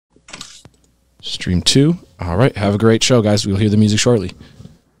Stream 2. All right. Have a great show, guys. We'll hear the music shortly.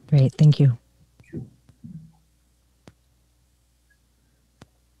 Great. Thank you.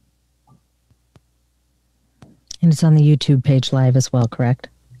 And it's on the YouTube page live as well, correct?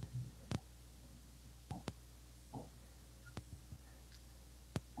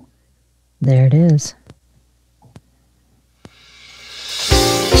 There it is.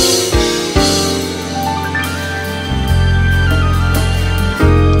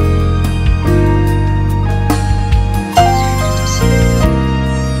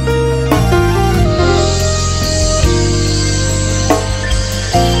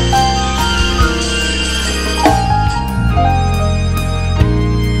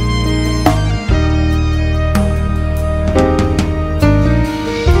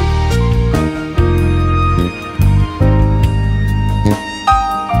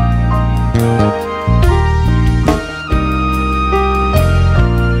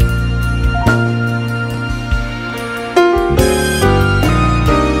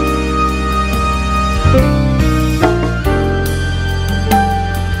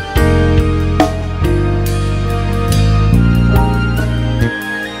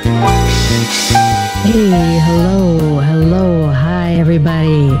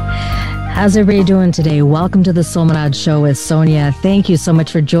 How's everybody doing today? Welcome to the Solmanad Show with Sonia. Thank you so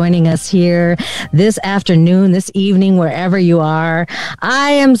much for joining us here this afternoon, this evening, wherever you are.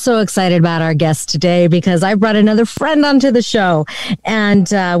 I am so excited about our guest today because I brought another friend onto the show. And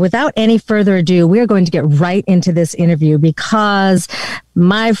without any further ado, we're going to get right into this interview because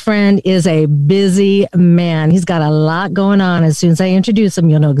my friend is a busy man. He's got a lot going on. As soon as I introduce him,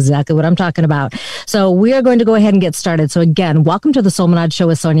 you'll know exactly what I'm talking about. So we are going to go ahead and get started. So again, welcome to the Solmanad Show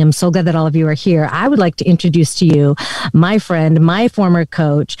with Sonia. I'm so glad that all of you are here. I would like to introduce to you my friend, my former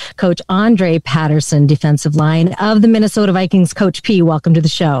coach, Coach Andre Patterson, defensive line of the Minnesota Vikings. Coach P, welcome to the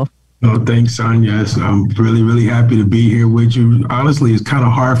show. Oh, thanks, Sonia. I'm really, really happy to be here with you. Honestly, it's kind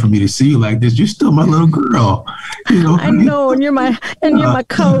of hard for me to see you like this. You're still my little girl. You know? I know, and you're my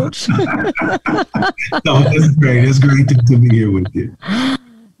coach. No, that's great. It's great to be here with you.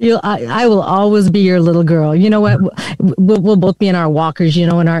 I will always be your little girl. You know what? We'll both be in our walkers, in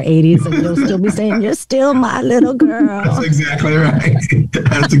our 80s, and you'll still be saying, "You're still my little girl." That's exactly right.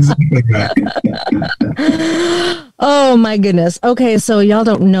 That's exactly right. Oh, my goodness. Okay, so y'all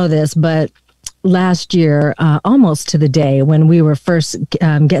don't know this, but last year, almost to the day when we were first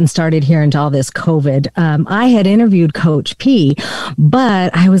getting started here into all this COVID, I had interviewed Coach P,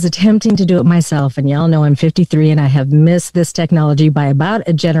 but I was attempting to do it myself. And y'all know I'm 53 and I have missed this technology by about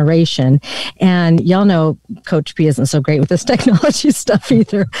a generation. And y'all know Coach P isn't so great with this technology stuff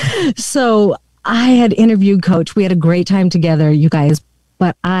either. So I had interviewed Coach. We had a great time together, you guys,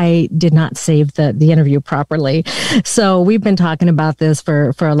 but I did not save the interview properly. So we've been talking about this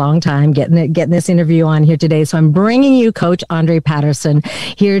for a long time, getting this interview on here today. So I'm bringing you Coach Andre Patterson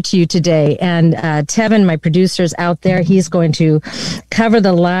here to you today. And Tevin, my producer's out there. He's going to cover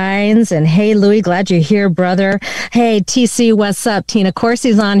the lines. And hey, Louie, glad you're here, brother. Hey, TC, what's up? Tina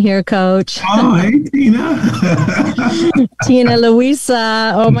Corsi's on here, Coach. Oh, hey, Tina. Tina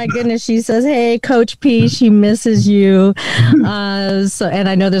Luisa. Oh, my goodness. She says, hey, Coach P, she misses you. And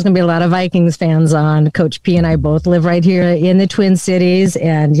I know there's going to be a lot of Vikings fans on. Coach P and I both live right here in the Twin Cities.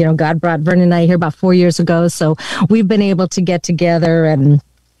 And, God brought Vernon and I here about 4 years ago. So we've been able to get together and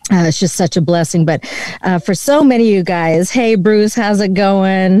it's just such a blessing. But for so many of you guys, hey, Bruce, how's it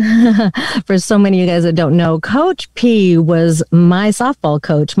going? For so many of you guys that don't know, Coach P was my softball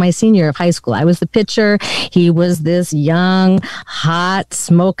coach my senior year of high school. I was the pitcher. He was this young, hot,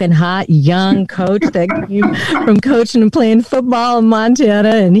 smoking hot, young coach that came from coaching and playing football in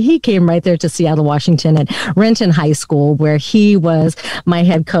Montana. And he came right there to Seattle, Washington at Renton High School, where he was my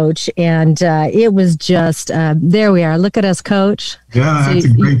head coach. And it was just, there we are. Look at us, Coach. Yeah, that's a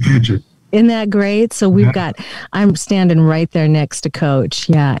great picture. Isn't that great? So we've got, I'm standing right there next to Coach.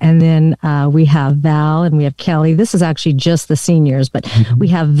 Yeah. And then we have Val and we have Kelly. This is actually just the seniors, but we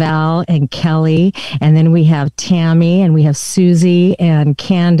have Val and Kelly. And then we have Tammy and we have Susie and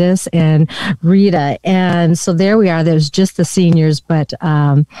Candace and Rita. And so there we are. There's just the seniors, but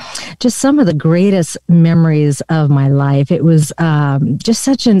just some of the greatest memories of my life. It was just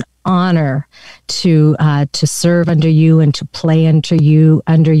such an honor to serve under you and to play under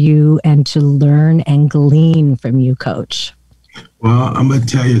you and to learn and glean from you, Coach. Well, I'm going to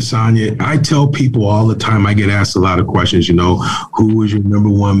tell you, Sonia, I tell people all the time, I get asked a lot of questions, who was your number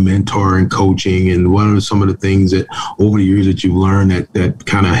one mentor in coaching? And what are some of the things that over the years that you've learned that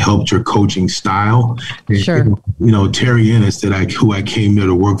kind of helped your coaching style? Sure. And, Terry Ennis, who I came there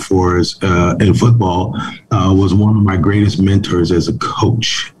to work for in football, was one of my greatest mentors as a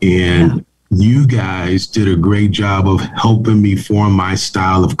coach. And you guys did a great job of helping me form my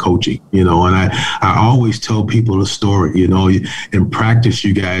style of coaching, and I always tell people the story, in practice,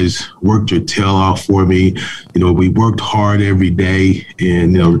 you guys worked your tail off for me. We worked hard every day,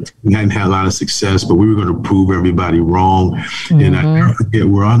 and, we hadn't had a lot of success, but we were going to prove everybody wrong. Mm-hmm. And I never forget,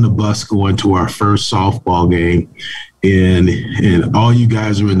 we're on the bus going to our first softball game. And all you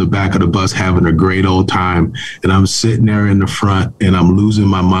guys are in the back of the bus having a great old time. And I'm sitting there in the front and I'm losing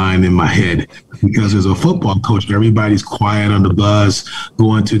my mind in my head because as a football coach, everybody's quiet on the bus,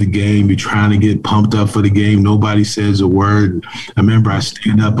 going to the game. You're trying to get pumped up for the game. Nobody says a word. I remember I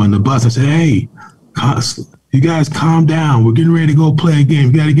stand up on the bus. I said, hey, you guys calm down. We're getting ready to go play a game.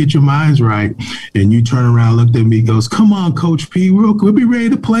 You got to get your minds right. And you turn around, looked at me, goes, come on, Coach P. We'll be ready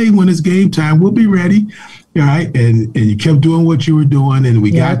to play when it's game time. We'll be ready. All right. And you kept doing what you were doing. And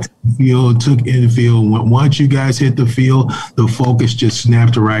we got to the field, took in the field. Once you guys hit the field, the focus just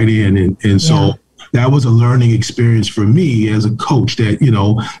snapped right in. And so that was a learning experience for me as a coach that, you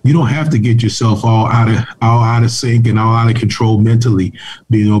don't have to get yourself all out of sync and all out of control mentally,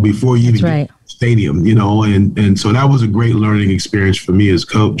 before you even get to the stadium, and so that was a great learning experience for me as a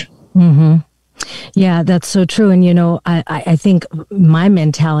coach. Mm-hmm. Yeah, that's so true. And, I think my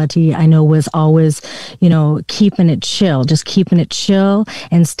mentality, was always, keeping it chill, just keeping it chill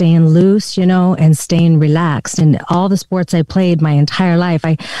and staying loose, and staying relaxed. And all the sports I played my entire life,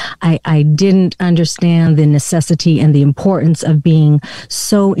 I didn't understand the necessity and the importance of being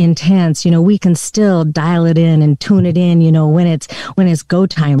so intense. We can still dial it in and tune it in, when it's go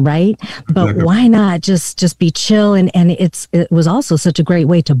time, right? But why not just be chill? And it was also such a great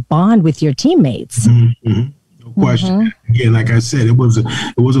way to bond with your teammates. Mm-hmm. No question. Mm-hmm. Again, like I said, it was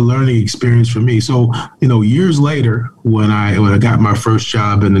a learning experience for me. So, years later, when I got my first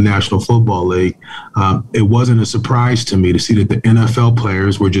job in the National Football League, it wasn't a surprise to me to see that the NFL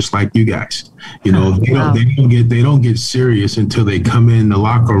players were just like you guys. They don't get serious until they come in the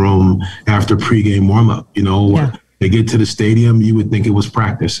locker room after pregame warmup. They get to the stadium, you would think it was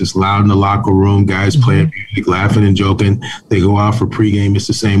practice. It's loud in the locker room, guys playing music, laughing and joking. They go out for pregame, it's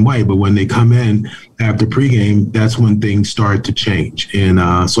the same way. But when they come in after pregame, that's when things start to change.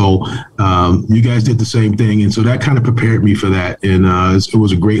 And so you guys did the same thing. And so that kind of prepared me for that. And it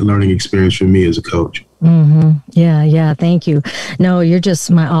was a great learning experience for me as a coach. Mm-hmm. Yeah. Thank you. No, you're just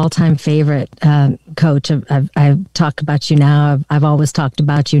my all-time favorite coach. I've talked about you now. I've always talked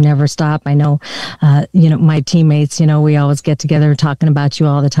about you. Never stop. I know, my teammates. We always get together talking about you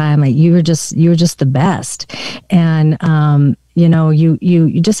all the time. You were just the best, and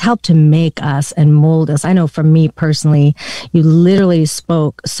you just helped to make us and mold us. I know for me personally, you literally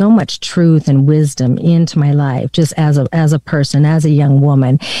spoke so much truth and wisdom into my life, just as a person, as a young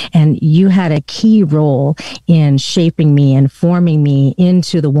woman. And you had a key role in shaping me and forming me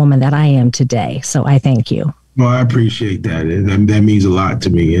into the woman that I am today. So I thank you. Well, I appreciate that. That means a lot to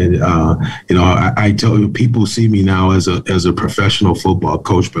me. And, I tell you, people see me now as a professional football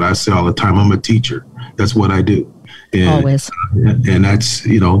coach, but I say all the time, I'm a teacher. That's what I do. And, always. And that's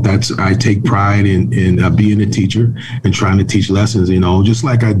I take pride in being a teacher and trying to teach lessons, just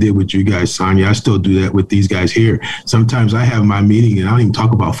like I did with you guys, Sonia. I still do that with these guys here. Sometimes I have my meeting and I don't even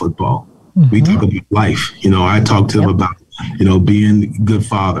talk about football. Mm-hmm. We talk about life. I talk to them about, being good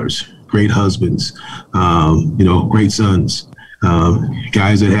fathers, great husbands, great sons,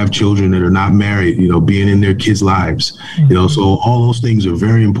 guys that have children that are not married, being in their kids' lives, so all those things are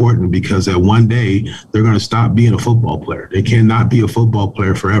very important because at one day they're going to stop being a football player. They cannot be a football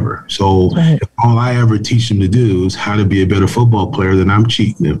player forever. So if all I ever teach them to do is how to be a better football player, then I'm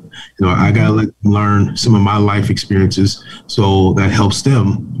cheating them. I got to let them learn some of my life experiences so that helps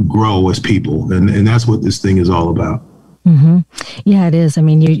them grow as people. And that's what this thing is all about. Mm-hmm. Yeah, it is. I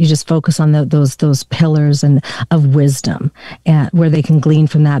mean, you just focus on those pillars and of wisdom, where they can glean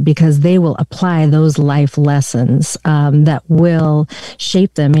from that, because they will apply those life lessons that will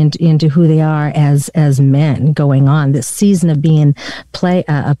shape them into who they are as men going on. This season of being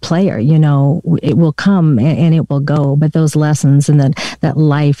a player, it will come and it will go, but those lessons and that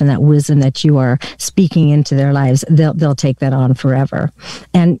life and that wisdom that you are speaking into their lives, they'll take that on forever.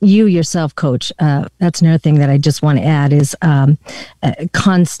 And you yourself, Coach, that's another thing that I just want to add is a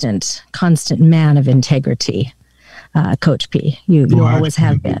constant man of integrity. Coach P, you always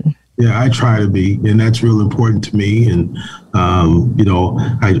have been. Yeah, I try to be, and that's real important to me. And,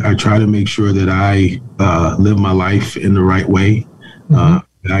 I try to make sure that I live my life in the right way.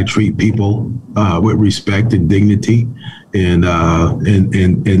 Mm-hmm. I treat people with respect and dignity, and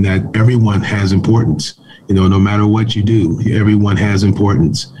that everyone has importance. no matter what you do, everyone has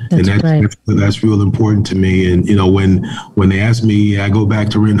importance. That's real important to me. And, when they asked me, I go back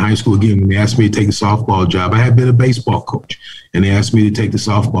to Renton High School again, when they asked me to take the softball job, I had been a baseball coach, and they asked me to take the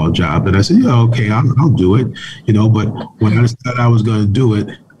softball job. And I said, yeah, okay, I'll do it, but when I decided I was going to do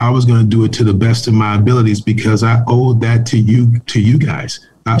it, I was going to do it to the best of my abilities, because I owed that to you guys.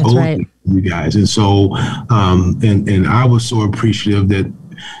 I owed it to you guys. And so, and I was so appreciative that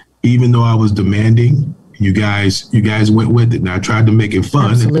even though I was demanding, you guys went with it. And I tried to make it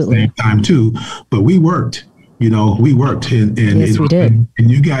fun at the same time too, but we worked. We worked, and yes, we did.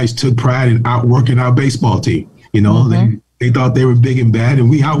 And you guys took pride in outworking our baseball team. They thought they were big and bad, and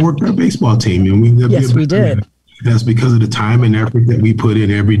we outworked our baseball team, and we did. That's because of the time and effort that we put in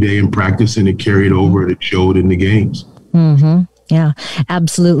every day in practice, and it carried over and it showed in the games. Mm-hmm. Yeah,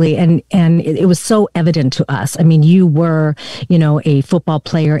 absolutely. And it was so evident to us. I mean, you were, a football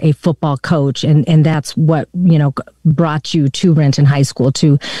player, a football coach, and that's what, brought you to Renton High School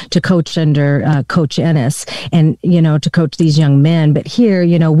to coach under Coach Ennis and, to coach these young men. But here,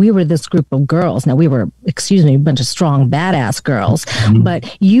 we were this group of girls. Now we were, a bunch of strong, badass girls,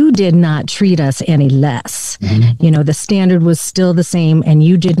 but you did not treat us any less. The standard was still the same, and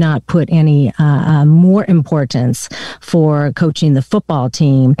you did not put any more importance for coaching the football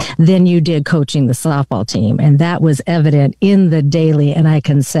team than you did coaching the softball team. And that was evident in the daily, and I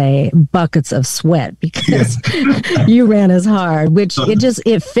can say buckets of sweat, because you ran as hard, which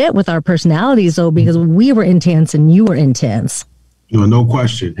it fit with our personalities though, because we were intense and you were intense. No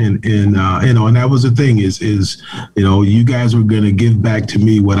question. And that was the thing is, you guys were going to give back to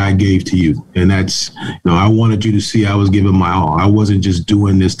me what I gave to you. And that's, I wanted you to see I was giving my all. I wasn't just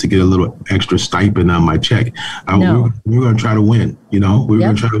doing this to get a little extra stipend on my check. We're going to try to win, we're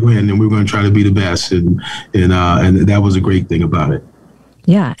going to try to win, and we're going to try to be the best. And that was a great thing about it.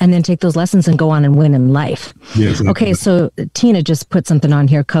 Yeah, and then take those lessons and go on and win in life. Yes. Okay, so Tina just put something on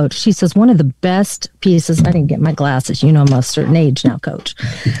here, Coach. She says one of the best pieces. I didn't get my glasses. I'm a certain age now, Coach.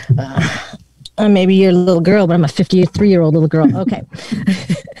 Maybe you're a little girl, but I'm a 53-year-old little girl. Okay.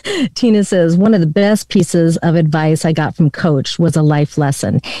 Tina says, one of the best pieces of advice I got from Coach was a life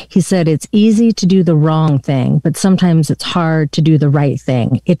lesson. He said, it's easy to do the wrong thing, but sometimes it's hard to do the right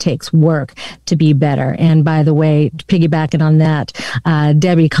thing. It takes work to be better. And by the way, piggybacking on that,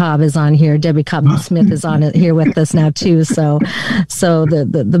 Debbie Cobb is on here. Debbie Cobb Smith is on here with us now too. So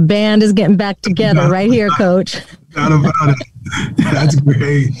the band is getting back together right here, Coach. Not about it. That's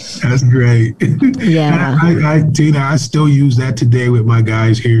great. That's great. Yeah. Tina, I still use that today with my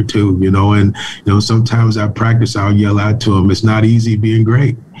guys here too, and sometimes I practice, I'll yell out to them, it's not easy being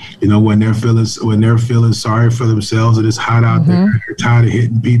great. When they're feeling sorry for themselves and it's hot out there, they're tired of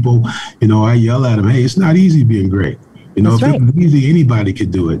hitting people, I yell at them, hey, it's not easy being great. If it was easy, anybody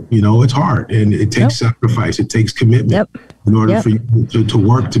could do it. It's hard, and it takes sacrifice. It takes commitment in order for you to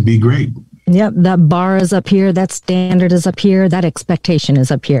work to be great. Yep, that bar is up here, that standard is up here, that expectation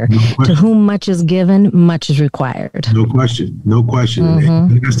is up here. To whom much is given, much is required. No question.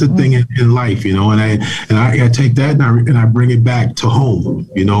 And that's the thing in life, and I take that and I bring it back to home.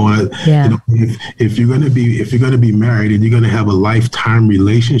 If you're going to be married and you're going to have a lifetime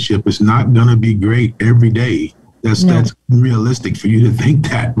relationship, it's not going to be great every day. That's unrealistic for you to think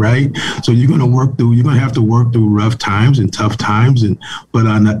that, right? So you're going to have to work through rough times and tough times, but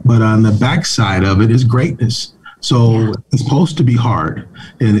on the backside of it is greatness. So it's supposed to be hard,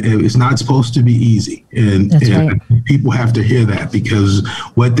 and it's not supposed to be easy. And people have to hear that, because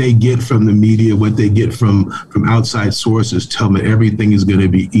what they get from the media, what they get from outside sources, tell them everything is going to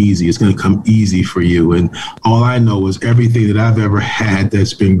be easy. It's going to come easy for you. And all I know is everything that I've ever had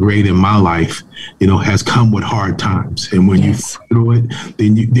that's been great in my life, has come with hard times. And when you fight through it,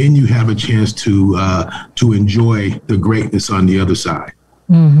 then you have a chance to enjoy the greatness on the other side.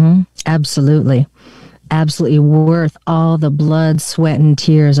 Mm-hmm. Absolutely worth all the blood, sweat, and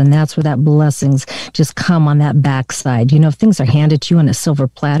tears. And that's where that blessings just come on that backside. If things are handed to you on a silver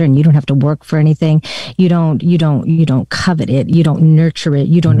platter and you don't have to work for anything, you don't covet it. You don't nurture it.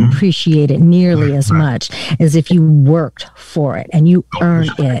 You don't appreciate it nearly as much as if you worked for it and you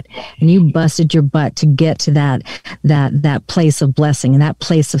earned it and you busted your butt to get to that place of blessing and that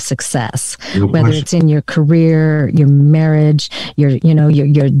place of success, whether it's in your career, your marriage,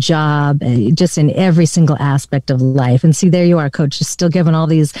 your job, just in every single aspect of life. And see, there you are, Coach, you're still giving all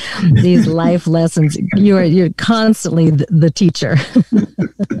these life lessons. You're constantly the teacher.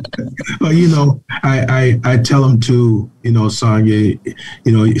 Well, I tell them too, Sonia,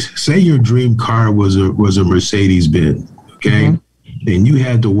 say your dream car was a Mercedes Benz, okay? and you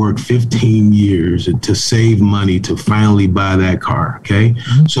had to work 15 years to save money to finally buy that car. Okay.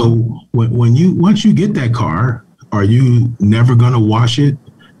 Mm-hmm. So once you get that car, are you never going to wash it?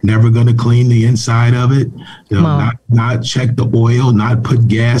 Never going to clean the inside of it? Not check the oil, not put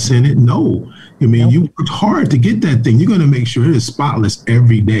gas in it? No. I mean, you worked hard to get that thing. You're going to make sure it is spotless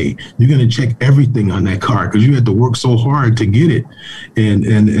every day. You're going to check everything on that car because you had to work so hard to get it.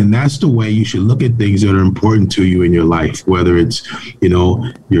 And that's the way you should look at things that are important to you in your life, whether it's,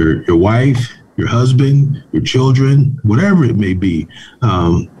 your wife, your husband, your children, whatever it may be.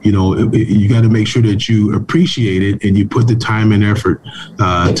 You got to make sure that you appreciate it and you put the time and effort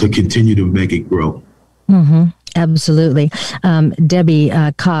to continue to make it grow. Mm-hmm. Absolutely. Debbie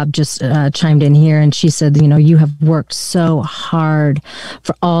Cobb just chimed in here and she said, you have worked so hard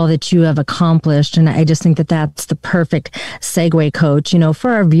for all that you have accomplished. And I just think that that's the perfect segue, Coach.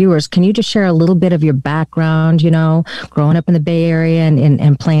 For our viewers, can you just share a little bit of your background, growing up in the Bay Area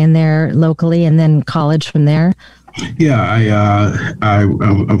and playing there locally and then college from there? Yeah,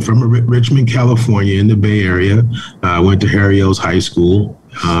 I'm from Richmond, California, in the Bay Area. I went to Harry O's High School.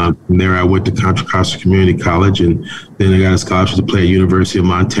 From there, I went to Contra Costa Community College, and then I got a scholarship to play at University of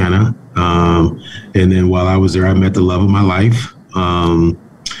Montana. And then while I was there, I met the love of my life.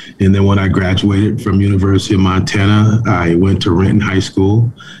 And then when I graduated from University of Montana, I went to Renton High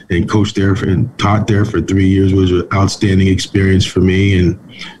School and coached there and taught there for 3 years. It was an outstanding experience for me, and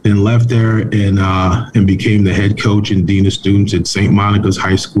then left there and became the head coach and dean of students at St. Monica's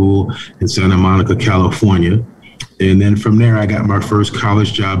High School in Santa Monica, California. And then from there, I got my first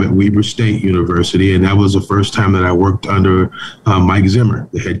college job at Weber State University, and that was the first time that I worked under Mike Zimmer,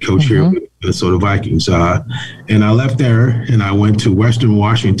 the head coach here with the Minnesota Vikings. And I left there, and I went to Western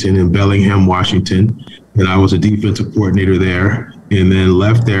Washington in Bellingham, Washington, and I was a defensive coordinator there. And then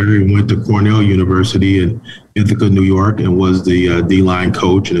left there and went to Cornell University in Ithaca, New York, and was the D-line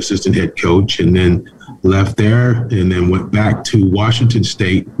coach and assistant head coach. And then left there and then went back to Washington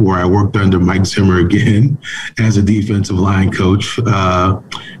State, where I worked under Mike Zimmer again as a defensive line coach.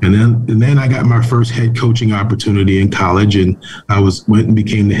 And then I got my first head coaching opportunity in college, and I went and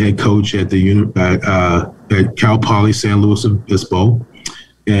became the head coach at at Cal Poly San Luis Obispo.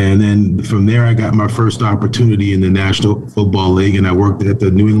 And then from there, I got my first opportunity in the National Football League, and I worked at the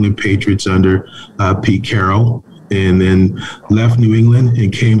New England Patriots under Pete Carroll. And then left New England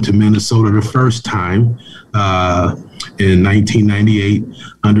and came to Minnesota the first time in 1998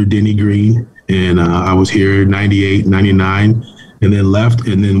 under Denny Green. And I was here in 98, 99, and then left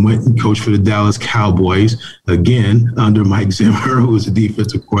and then went and coached for the Dallas Cowboys, again, under Mike Zimmer, who was the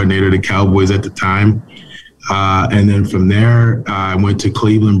defensive coordinator of the Cowboys at the time. And then from there, I went to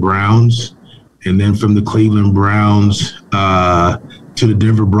Cleveland Browns. And then from the Cleveland Browns to the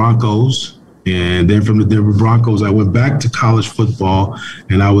Denver Broncos. And then from the Denver Broncos, I went back to college football,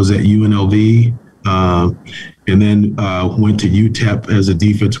 and I was at UNLV, and then went to UTEP as a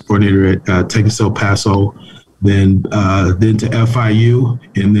defensive coordinator at Texas El Paso, then to FIU,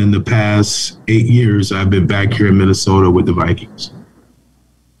 and then the past 8 years, I've been back here in Minnesota with the Vikings.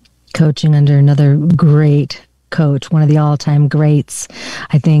 Coaching under another great coach, one of the all-time greats,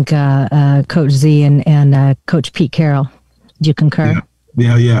 I think, Coach Z and Coach Pete Carroll. Do you concur?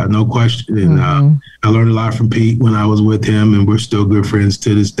 Yeah, no question. And I learned a lot from Pete when I was with him, and we're still good friends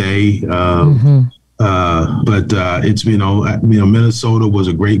to this day. But it's Minnesota was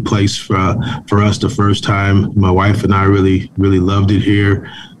a great place for us the first time. My wife and I really loved it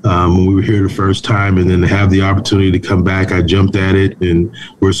here when we were here the first time, and then to have the opportunity to come back, I jumped at it, and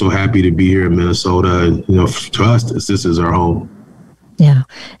we're so happy to be here in Minnesota. And to us, this is our home. Yeah,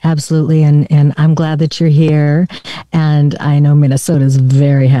 absolutely. And I'm glad that you're here. And I know Minnesota is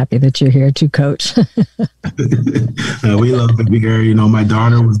very happy that you're here too, Coach. We love it here. My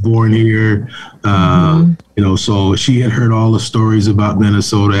daughter was born here. So she had heard all the stories about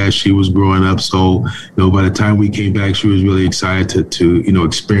Minnesota as she was growing up. So, by the time we came back, she was really excited to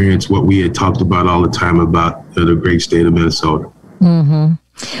experience what we had talked about all the time about the great state of Minnesota. Mm-hmm.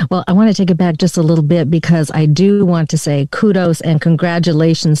 Well, I want to take it back just a little bit because I do want to say kudos and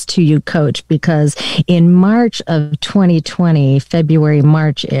congratulations to you, Coach, because in March of 2020, February,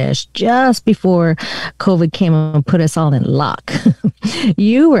 March-ish, just before COVID came and put us all in lock,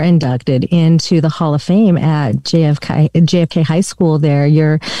 you were inducted into the Hall of Fame at JFK High School there,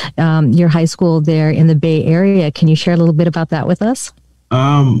 your high school there in the Bay Area. Can you share a little bit about that with us?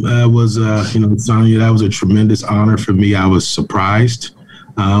 It was, Sonia, that was a tremendous honor for me. I was surprised.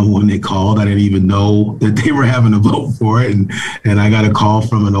 When they called, I didn't even know that they were having a vote for it. And I got a call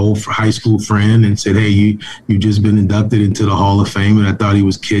from an old high school friend and said, hey, you've just been inducted into the Hall of Fame. And I thought he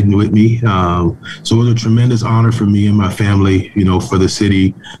was kidding with me. So it was a tremendous honor for me and my family, for the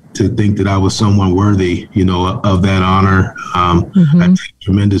city to think that I was someone worthy, of that honor. I take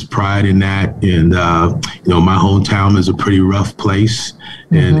tremendous pride in that. And, my hometown is a pretty rough place.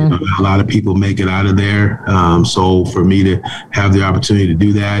 And a lot of people make it out of there. So for me to have the opportunity to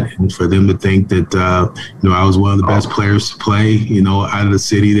do that and for them to think that, I was one of the best players to play, out of the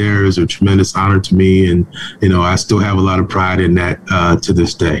city there is a tremendous honor to me. And, I still have a lot of pride in that to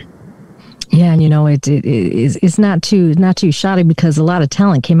this day. Yeah, and it's not too shoddy because a lot of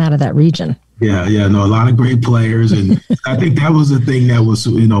talent came out of that region. Yeah, a lot of great players. And I think that was the thing that was,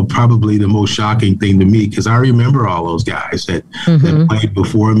 probably the most shocking thing to me, because I remember all those guys that played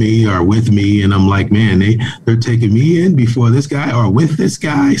before me or with me. And I'm like, man, they're taking me in before this guy or with this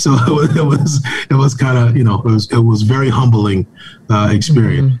guy. So it was kind of, it was very humbling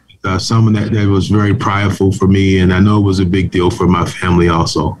experience. Something that was very prideful for me. And I know it was a big deal for my family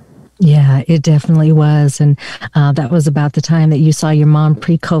also. Yeah, it definitely was. And that was about the time that you saw your mom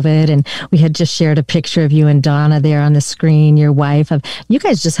pre-COVID. And we had just shared a picture of you and Donna there on the screen, your wife. You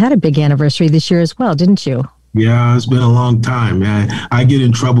guys just had a big anniversary this year as well, didn't you? Yeah, it's been a long time, man. I get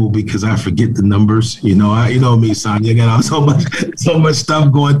in trouble because I forget the numbers. You know me, Sonia. I got so much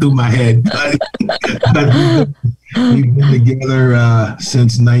stuff going through my head. We've been together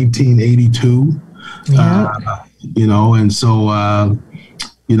since 1982. Yeah. And so...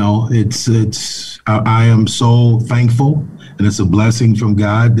 I am so thankful, and it's a blessing from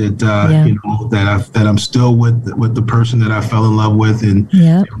God that that I'm still with the person that I fell in love with, and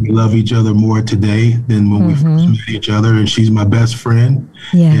we love each other more today than when we first met each other. And she's my best friend.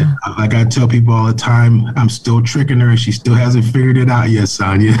 Yeah, and like I tell people all the time, I'm still tricking her, and she still hasn't figured it out yet,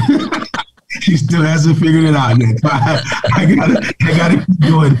 Sonia. She still hasn't figured it out yet. I gotta keep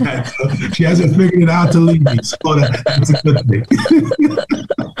doing that. So she hasn't figured it out to leave me. So that's a good thing.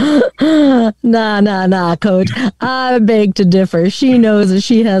 Nah, Coach. I beg to differ. She knows that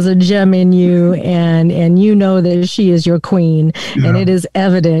she has a gem in you, and you know that she is your queen. Yeah. And it is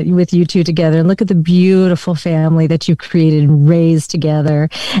evident with you two together. And look at the beautiful family that you created and raised together.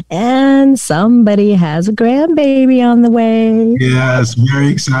 And somebody has a grandbaby on the way. Yeah, it's very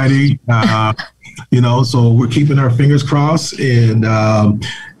exciting. So we're keeping our fingers crossed, and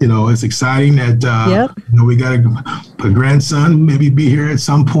it's exciting that we got a grandson maybe be here at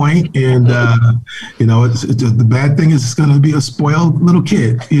some point, and it's the bad thing is it's going to be a spoiled little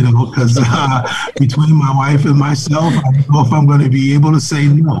kid, because between my wife and myself, I don't know if I'm going to be able to say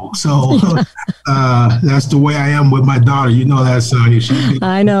no. So that's the way I am with my daughter. You know that, Sonia.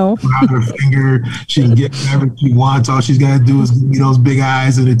 I know. Out her finger, she can get whatever she wants. All she's got to do is give me those big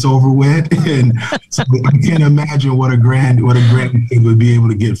eyes, and it's over with. And so I can't imagine what a grandkid would be able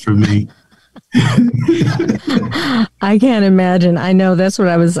to get from me. I can't imagine. I know that's what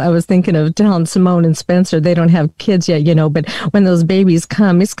I was thinking of telling Simone and Spencer. They don't have kids yet, but when those babies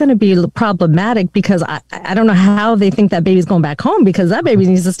come, it's going to be problematic because I don't know how they think that baby's going back home, because that baby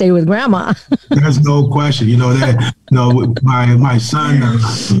needs to stay with grandma. There's no question. My son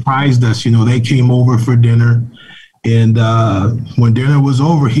surprised us. They came over for dinner. And when dinner was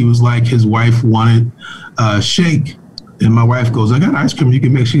over, he was like, his wife wanted a shake. And my wife goes, I got ice cream you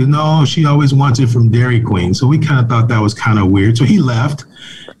can make. She goes, no, she always wants it from Dairy Queen. So we kind of thought that was kind of weird. So he left.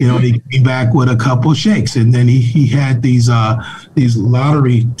 He came back with a couple shakes, and then he had these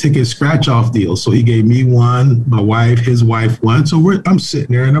lottery ticket scratch off deals. So he gave me one, my wife, his wife one. So I'm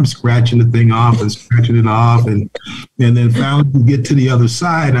sitting there and I'm scratching the thing off and scratching it off, and then finally we get to the other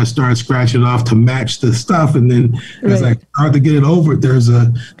side, and I started scratching it off to match the stuff, and then as I start to get it over, there's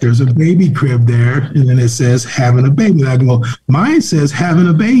a baby crib there, and then it says having a baby. And I go, mine says having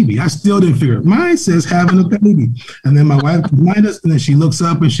a baby. I still didn't figure it. Mine says having a baby, and then my wife reminded us, and then she looks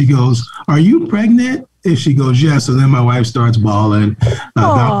up and she goes, are you pregnant? And she goes, yes. And then my wife starts bawling.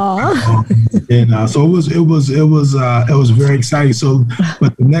 And so it was very exciting. So,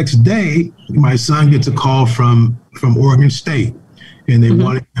 but the next day, my son gets a call from Oregon State, and they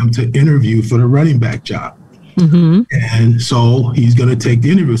wanted him to interview for the running back job. And so he's going to take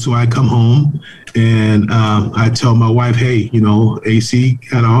the interview. So I come home and I tell my wife, hey, AC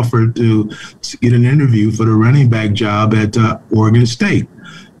got offered to get an interview for the running back job at Oregon State.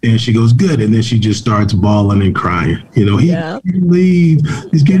 And she goes, good. And then she just starts bawling and crying. He can't leave.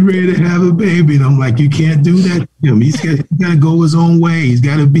 He's getting ready to have a baby. And I'm like, you can't do that to him. He's got to go his own way. He's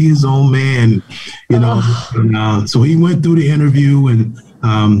got to be his own man, And, so he went through the interview, and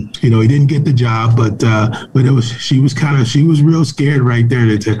He didn't get the job, but she was real scared right there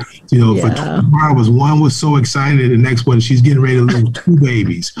for 24 hours. One was so excited, the next one she's getting ready to lose two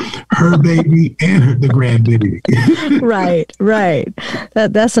babies, her baby and the grandbaby. Right.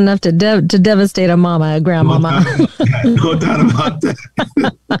 That's enough to devastate a mama, a grandmama. No doubt about that.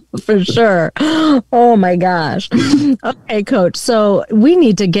 For sure. Oh my gosh. Okay, Coach. So we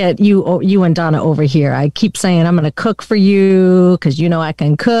need to get you and Donna over here. I keep saying I'm going to cook for you because I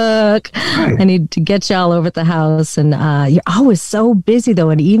can cook. Right. I need to get y'all over at the house, and you're always so busy though,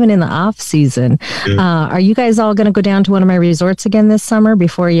 and even in the off season. Yeah. Are you guys all going to go down to one of my resorts again this summer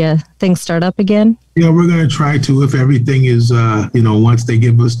before things start up again? Yeah, we're going to try to, if everything is, once they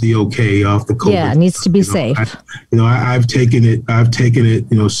give us the okay off the COVID. Yeah, it needs to be safe. I've taken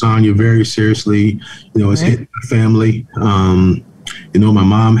it, Sonia, very seriously. It's hit my family. My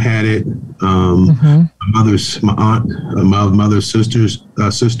mom had it. My mother's sister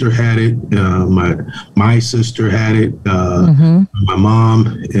had it. My sister had it. My mom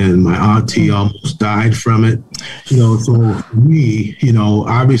and my auntie almost died from it. So for me,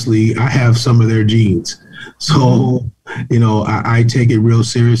 obviously I have some of their genes. So, I take it real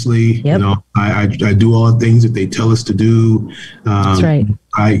seriously. Yep. I do all the things that they tell us to do. That's right.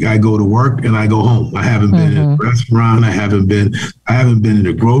 I go to work and I go home. I haven't been in a restaurant. I haven't been in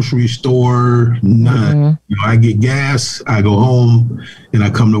a grocery store. None. I get gas. I go home and I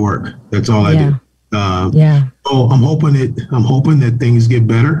come to work. That's all I do. So I'm hoping that things get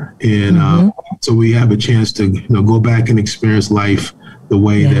better, and so we have a chance to go back and experience life the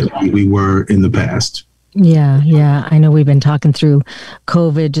way that we were in the past. Yeah. I know we've been talking through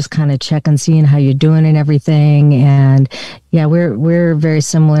COVID, just kind of checking, seeing how you're doing and everything. And yeah, we're very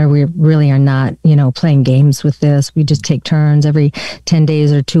similar. We really are not, playing games with this. We just take turns every 10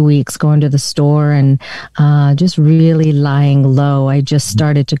 days or 2 weeks going to the store and just really lying low. I just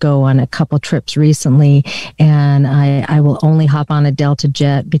started to go on a couple trips recently, and I will only hop on a Delta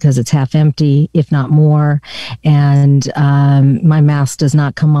jet because it's half empty, if not more. And my mask does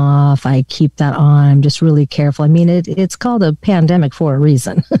not come off. I keep that on. I'm just really careful. I mean, it's called a pandemic for a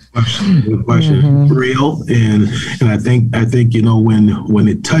reason. Good question. Real. And I think when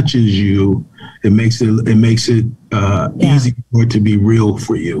it touches you, it makes it easy for it to be real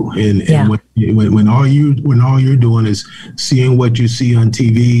for you. And when all you're doing is seeing what you see on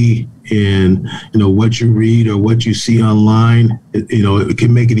TV and what you read or what you see online, it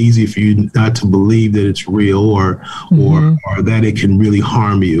can make it easy for you not to believe that it's real or that it can really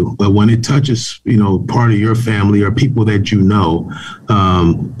harm you. But when it touches part of your family or people that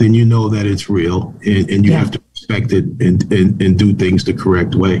then you know that it's real, and you have to respect it and do things the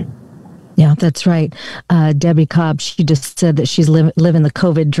correct way. Yeah, that's right. Debbie Cobb, she just said that she's living the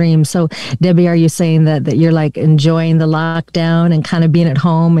COVID dream. So, Debbie, are you saying that you're like enjoying the lockdown and kind of being at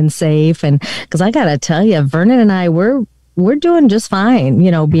home and safe? And because I got to tell you, Vernon and I, we're doing just fine,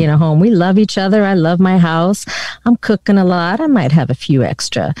 being at home. We love each other. I love my house. I'm cooking a lot. I might have a few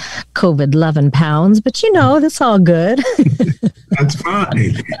extra COVID loving pounds, but that's all good. That's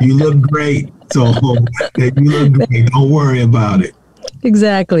fine. You look great. So you look great. Don't worry about it.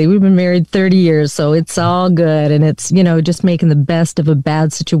 Exactly. We've been married 30 years, so it's all good. And it's, just making the best of a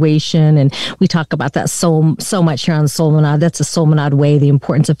bad situation. And we talk about that so much here on Soul Manad. That's a Soul Manad way, the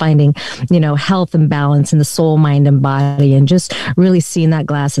importance of finding, health and balance in the soul, mind, and body, and just really seeing that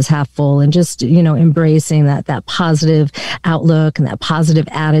glass as half full, and just, embracing that positive outlook and that positive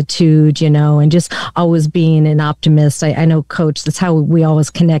attitude, and just always being an optimist. I know, Coach, that's how we always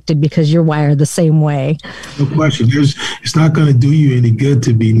connected, because you're wired the same way. No question. It's not going to do you any good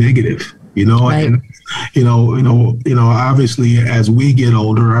to be negative, right. And obviously as we get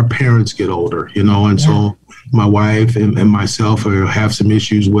older, our parents get older, and so my wife and myself have some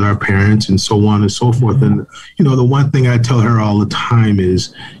issues with our parents and so on and so forth. And the one thing I tell her all the time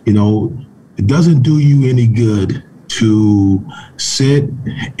is, it doesn't do you any good to sit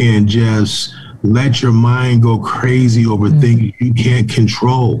and just let your mind go crazy over things you can't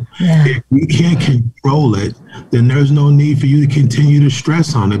control. Yeah. If you can't control it, then there's no need for you to continue to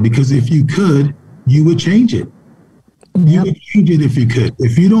stress on it, because if you could, you would change it. Yep. You would change it if you could.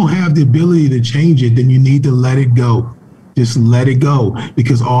 If you don't have the ability to change it, then you need to let it go. Just let it go,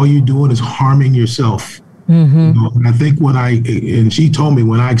 because all you're doing is harming yourself. And I think and she told me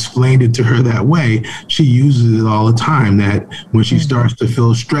when I explained it to her that way, she uses it all the time, that when she starts to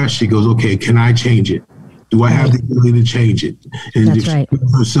feel stressed, she goes, okay, can I change it? Do I have the ability to change it? And That's if right. she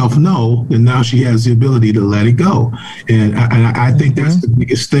tells herself no, then now she has the ability to let it go. And I think that's the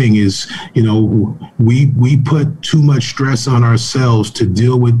biggest thing is, we put too much stress on ourselves to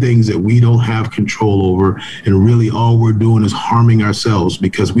deal with things that we don't have control over. And really all we're doing is harming ourselves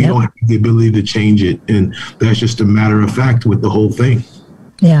because we don't have the ability to change it. And that's just a matter of fact with the whole thing.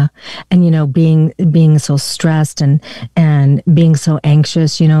 Yeah. And, being so stressed and being so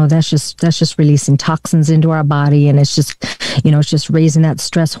anxious, that's just releasing toxins into our body. And it's just raising that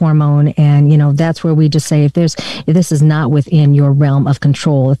stress hormone. And, that's where we just say, if this is not within your realm of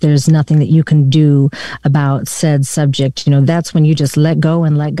control, if there's nothing that you can do about said subject, that's when you just let go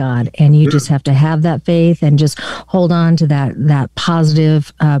and let God. And you just have to have that faith and just hold on to that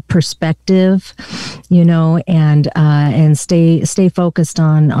positive perspective, and stay focused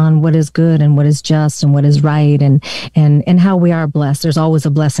on what is good and what is just and what is right and how we are blessed. There's always a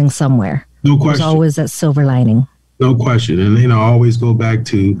blessing somewhere. No question. There's always that silver lining. No question. And, I always go back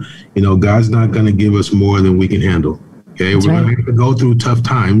to, God's not going to give us more than we can handle. Okay. We're going to have to go through tough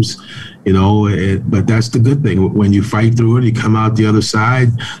times, but that's the good thing. When you fight through it, you come out the other side,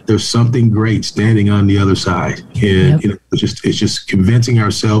 there's something great standing on the other side. And, it's just convincing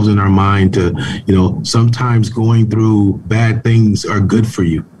ourselves in our mind to, sometimes going through bad things are good for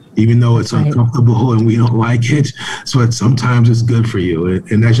you. Even though it's uncomfortable and we don't like it, so sometimes it's good for you,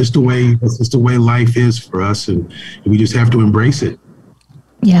 and that's just the way life is for us, and we just have to embrace it.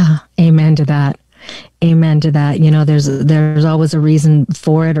 Yeah, amen to that. Amen to that. There's always a reason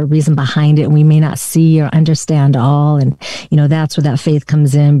for it or reason behind it. And we may not see or understand all. And, that's where that faith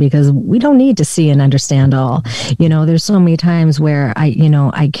comes in because we don't need to see and understand all. There's so many times where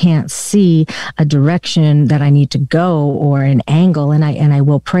I can't see a direction that I need to go or an angle. And I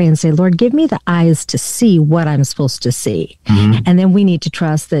will pray and say, Lord, give me the eyes to see what I'm supposed to see. Mm-hmm. And then we need to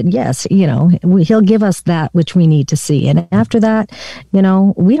trust that, yes, he'll give us that which we need to see. And after that,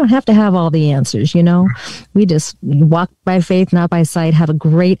 we don't have to have all the answers, We just walk by faith, not by sight, have a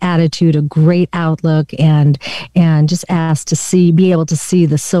great attitude, a great outlook, and just ask to be able to see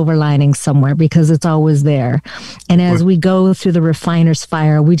the silver lining somewhere because it's always there. And as we go through the refiner's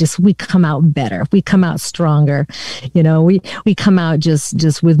fire, we come out better. We come out stronger. We come out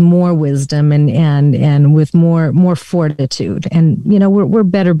just with more wisdom and with more fortitude. And, we're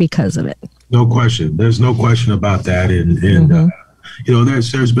better because of it. No question. There's no question about that. And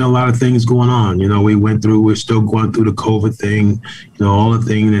there's been a lot of things going on. We're still going through the COVID thing, all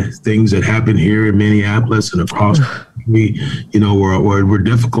the things that happened here in Minneapolis and across the country, were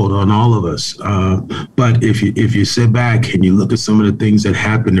difficult on all of us. But if you sit back and you look at some of the things that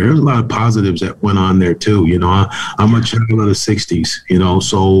happened, there's a lot of positives that went on there too. I'm a child of the 60s,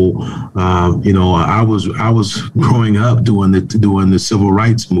 so I was growing up doing the civil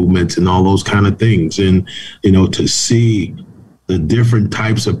rights movement and all those kind of things. And, to see the different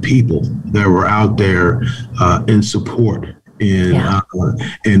types of people that were out there in support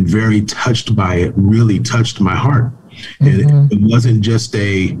and very touched by it, really touched my heart. And it wasn't just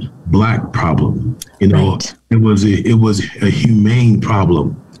a Black problem, it was a humane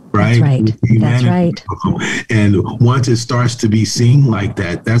problem. Right. That's right. And once it starts to be seen like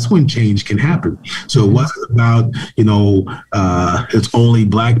that, that's when change can happen. So it wasn't about, it's only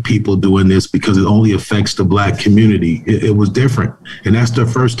Black people doing this because it only affects the Black community. It was different. And that's the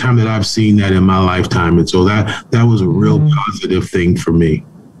first time that I've seen that in my lifetime. And so that was a real positive thing for me.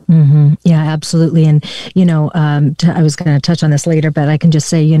 Mm-hmm. Yeah, absolutely. And, I was going to touch on this later, but I can just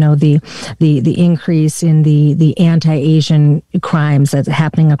say, the increase in the anti-Asian crimes that's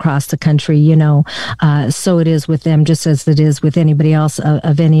happening across the country, so it is with them, just as it is with anybody else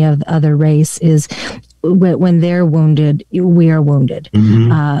of any other race is when they're wounded, we are wounded.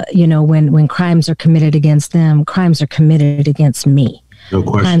 Mm-hmm. When crimes are committed against them, crimes are committed against me. No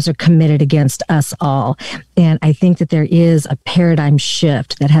question. Crimes are committed against us all. And I think that there is a paradigm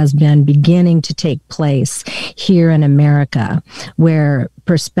shift that has been beginning to take place here in America where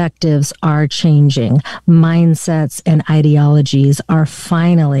perspectives are changing, mindsets and ideologies are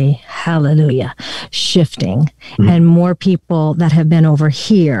finally, hallelujah, shifting. Mm-hmm. And more people that have been over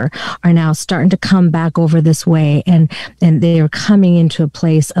here are now starting to come back over this way, and they are coming into a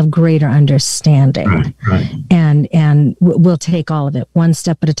place of greater understanding. Right. And we'll take all of it one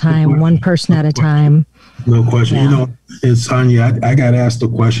step at a time, one person at a time. No question. Yeah. And Sonia, I got asked a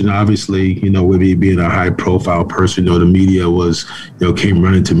question, obviously, with me being a high profile person, the media came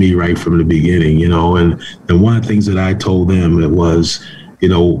running to me right from the beginning, and one of the things that I told them, it was,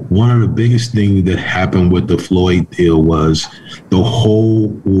 one of the biggest things that happened with the Floyd deal was the whole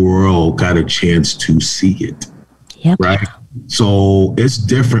world got a chance to see it. Yep. Right. So it's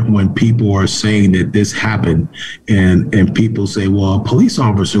different when people are saying that this happened, and people say, well, a police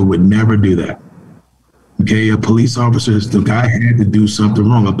officer would never do that. Okay, a police officer, the guy had to do something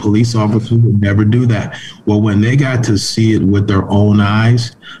wrong. A police officer would never do that. Well, when they got to see it with their own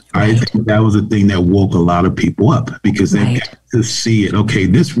eyes, I think that was the thing that woke a lot of people up, because they got to see it. Okay,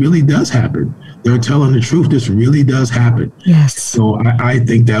 this really does happen. They're telling the truth. This really does happen. Yes. So I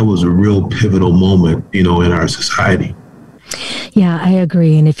think that was a real pivotal moment, in our society. Yeah, I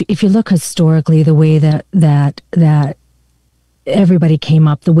agree. And if you look historically, the way that everybody came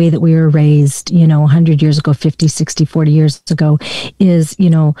up, the way that we were raised, 100 years ago, 50, 60, 40 years ago, is,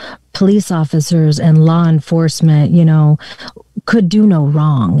 police officers and law enforcement, could do no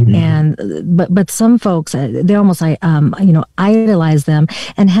wrong. Mm-hmm. And but some folks, they almost idolize them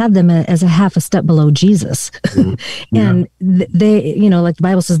and had them as a half a step below Jesus. Mm-hmm. Yeah. And they, like the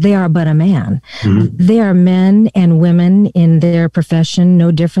Bible says, they are but a man. Mm-hmm. They are men and women in their profession,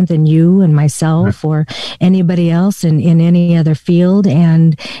 no different than you and myself or anybody else in any other field.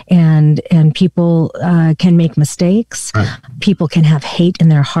 And people can make mistakes. Right. People can have hate in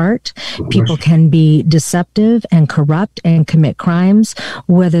their heart. People can be deceptive and corrupt and commit crimes,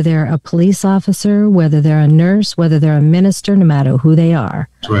 whether they're a police officer, whether they're a nurse, whether they're a minister, no matter who they are.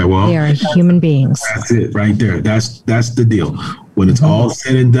 That's right. Well, they are human beings. That's it right there. That's the deal. When it's all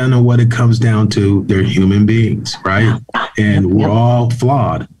said and done and what it comes down to, they're human beings, right? And we're all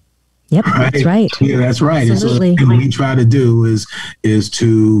flawed. Yep, right? That's right. Yeah, that's right. Absolutely. And so what we try to do is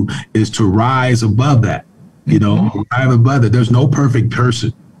to rise above that. Rise above it. There's no perfect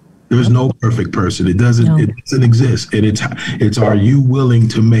person. There's no perfect person. It doesn't exist. And it's are you willing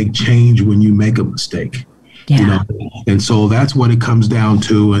to make change when you make a mistake? Yeah. And so that's what it comes down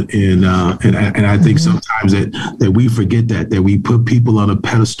to. And I think sometimes that we forget that we put people on a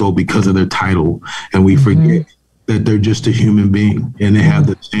pedestal because of their title, and we forget that they're just a human being and they have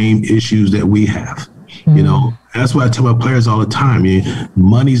the same issues that we have. That's why I tell my players all the time,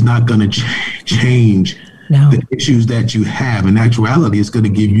 money's not going to change the issues that you have. In actuality, it's going to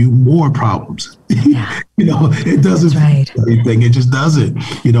give you more problems. Yeah. It doesn't anything. It just doesn't.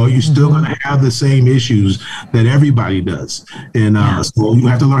 You're still going to have the same issues that everybody does. And so you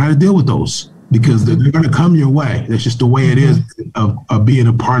have to learn how to deal with those, because they're going to come your way. That's just the way it is of being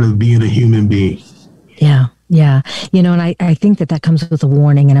a part of being a human being. Yeah. Yeah. And I think that comes with a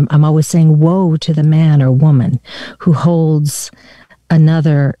warning. And I'm always saying, woe to the man or woman who holds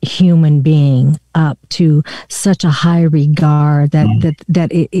another human being up to such a high regard that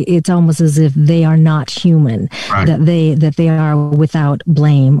it's almost as if they are not human, that they are without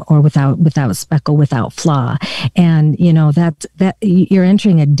blame or without speckle, without flaw. And that you're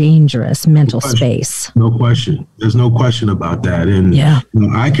entering a dangerous mental space. No question. There's no question about that. And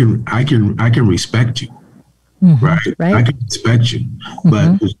I can respect you. Right. I can respect you,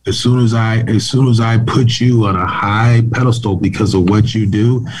 but as soon as I put you on a high pedestal because of what you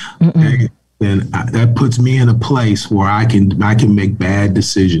do, then that puts me in a place where I can make bad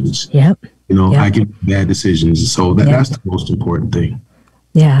decisions. Yep. I can make bad decisions. So that's the most important thing.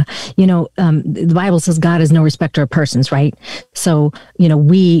 Yeah. The Bible says God is no respecter of persons, right? So,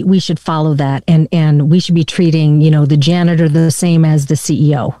 we should follow that, and we should be treating, the janitor the same as the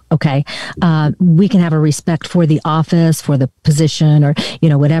CEO. Okay. We can have a respect for the office, for the position, or,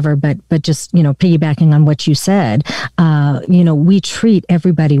 whatever, but just, piggybacking on what you said, we treat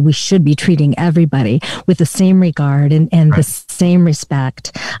everybody, we should be treating everybody with the same regard and the same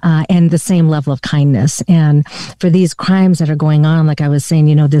respect, and the same level of kindness. And for these crimes that are going on, like I was saying,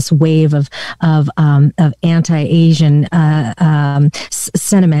 this wave of anti-Asian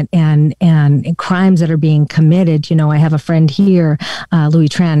sentiment and crimes that are being committed. I have a friend here, Louis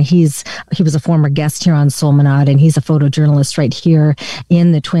Tran. He was a former guest here on Soul Manad, and he's a photojournalist right here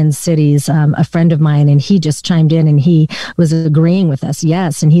in the Twin Cities. A friend of mine, and he just chimed in and he was agreeing with us.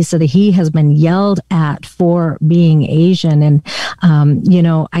 Yes, and he said that he has been yelled at for being Asian, and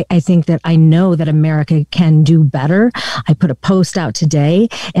I think that I know that America can do better. I put a post out today.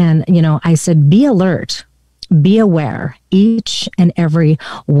 And, I said, be alert, be aware, each and every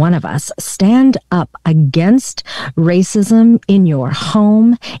one of us. Stand up against racism in your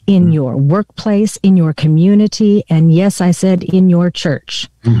home, in your workplace, in your community. And yes, I said in your church.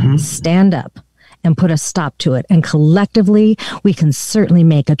 Stand up and put a stop to it. And collectively, we can certainly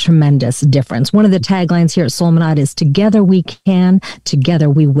make a tremendous difference. One of the taglines here at Soul Manad is together we can, together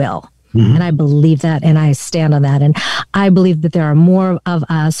we will. Mm-hmm. And I believe that, and I stand on that. And I believe that there are more of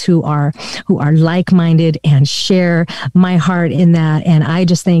us who are like-minded and share my heart in that. And I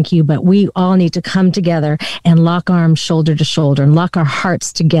just thank you. But we all need to come together and lock arms shoulder to shoulder and lock our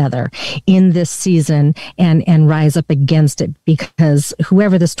hearts together in this season and rise up against it, because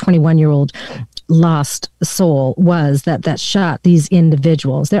whoever this 21-year-old lost soul was that shot these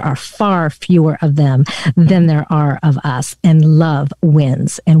individuals, there are far fewer of them than there are of us, and love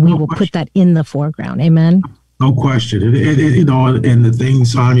wins, and we will put that in the foreground. Amen. No question. And the thing,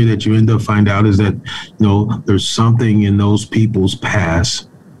 Sonia, that you end up find out is that, there's something in those people's past,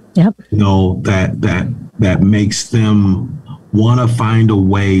 yep, that makes them want to find a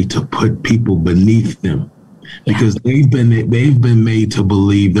way to put people beneath them. Because they've been made to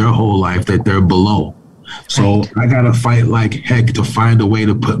believe their whole life that they're below. So I got to fight like heck to find a way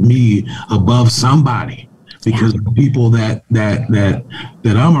to put me above somebody, because the people that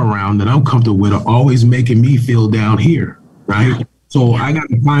I'm around, that I'm comfortable with, are always making me feel down here, right? So I got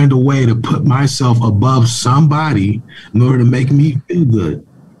to find a way to put myself above somebody in order to make me feel good.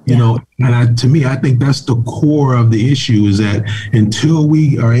 And to me, I think that's the core of the issue, is that until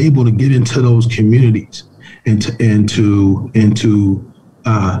we are able to get into those communities and to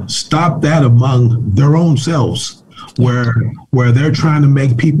stop that among their own selves, where they're trying to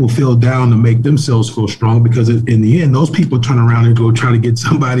make people feel down to make themselves feel strong, because in the end, those people turn around and go try to get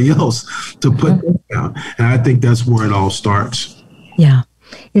somebody else to put them down. And I think that's where it all starts. Yeah.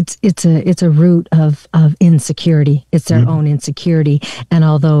 It's a root of insecurity. It's their own insecurity. And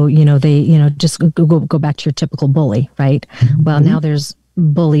although, they, just go back to your typical bully, right? Mm-hmm. Well, now there's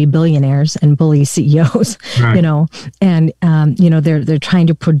bully billionaires and bully CEOs, right. And they're trying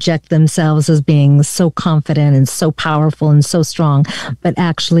to project themselves as being so confident and so powerful and so strong, but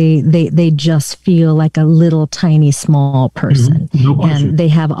actually they just feel like a little tiny small person. Mm-hmm. No, and they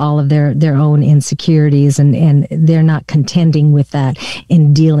have all of their own insecurities, and they're not contending with that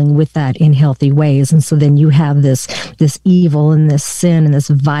and dealing with that in healthy ways. And so then you have this evil and this sin and this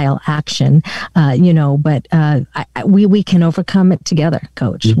vile action, but we can overcome it together.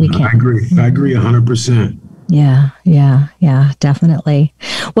 Coach, we can. I agree 100%. Yeah, definitely.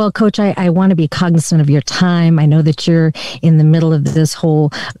 Well, Coach, I want to be cognizant of your time. I know that you're in the middle of this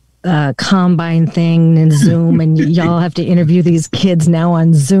whole combine thing and Zoom, and y'all have to interview these kids now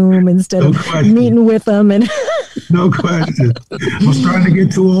on Zoom instead of meeting with them. And no question. I'm starting to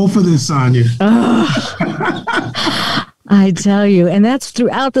get too old for this, Sonia. I tell you, and that's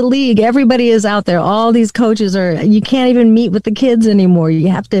throughout the league. Everybody is out there. All these coaches you can't even meet with the kids anymore. You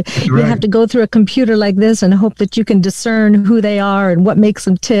have to go through a computer like this and hope that you can discern who they are and what makes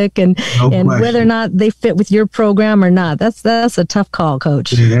them tick, and whether or not they fit with your program or not. That's a tough call,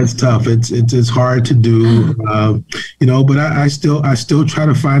 Coach. Yeah, that's tough. It's hard to do, but I still try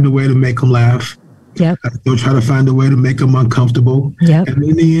to find a way to make them laugh. Yep. I still try to find a way to make them uncomfortable. Yep. And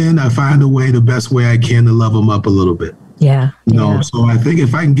in the end, I find the best way I can to love them up a little bit. Yeah. So I think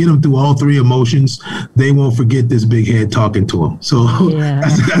if I can get them through all three emotions, they won't forget this big head talking to them. So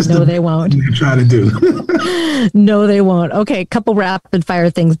that's they won't. I try to do. No, they won't. Okay, a couple rapid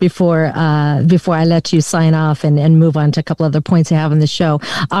fire things before I let you sign off and move on to a couple other points I have on the show.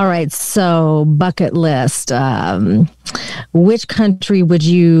 All right, so bucket list. Which country would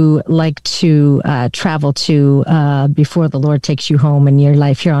you like to travel to before the Lord takes you home and your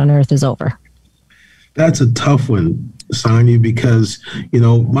life here on earth is over? That's a tough one, Sonia, because,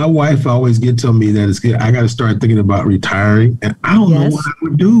 my wife always gets on me that I got to start thinking about retiring, and I don't know what I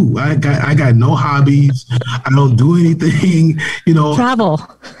would do. I got no hobbies. I don't do anything, Travel.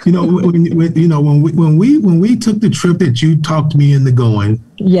 When we took the trip that you talked me into going.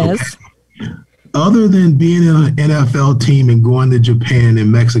 Yes. Okay, other than being in an NFL team and going to Japan and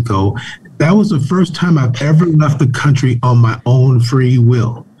Mexico, that was the first time I've ever left the country on my own free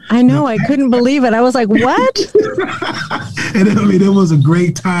will. I know. I couldn't believe it. I was like, what? And it was a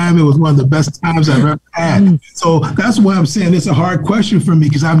great time. It was one of the best times I've ever had. So that's why I'm saying it's a hard question for me,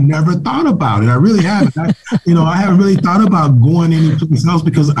 because I've never thought about it. I really haven't. I haven't really thought about going anyplace else,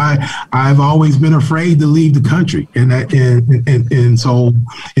 because I've always been afraid to leave the country. And so,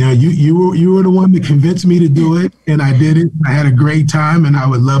 you were the one that convinced me to do it, and I did it. I had a great time, and I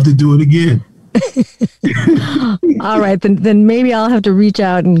would love to do it again. All right, then maybe I'll have to reach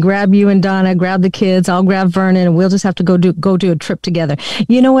out and grab you and Donna, grab the kids. I'll grab Vernon, and we'll just have to go do a trip together.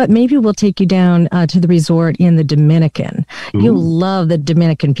 You know what? Maybe we'll take you down to the resort in the Dominican. Ooh. You'll love the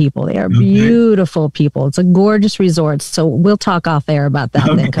Dominican people. They are beautiful people. It's a gorgeous resort. So we'll talk off air about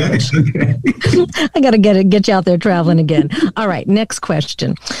that then, Coach. Okay. I got to get you out there traveling again. All right, next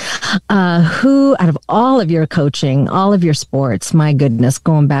question. Who, out of all of your coaching, all of your sports, my goodness,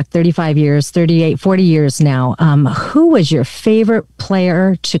 going back 35 years, 38, 40 years now, who was your favorite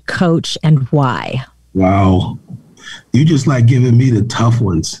player to coach and why? Wow. You just like giving me the tough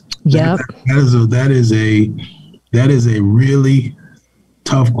ones. Yep. That is a really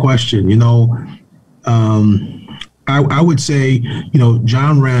tough question. You know, I would say, you know,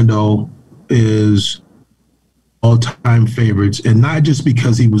 John Randall is all-time favorites, and not just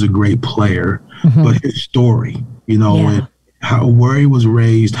because he was a great player, but his story, you know, and where he was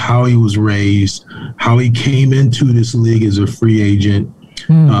raised, how he was raised, how he came into this league as a free agent,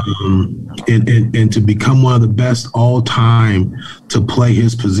 and to become one of the best all time to play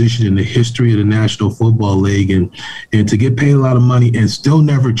his position in the history of the National Football League, and to get paid a lot of money and still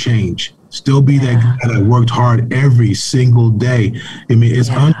never change. Still be that guy that worked hard every single day. I mean, it's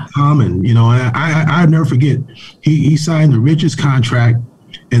uncommon, you know. And I never forget, he signed the richest contract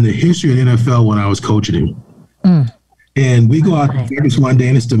in the history of the NFL when I was coaching him. And we go out to Vegas one day,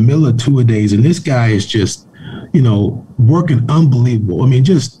 and it's the middle of two-a-days, and this guy is just, you know, working unbelievable. I mean,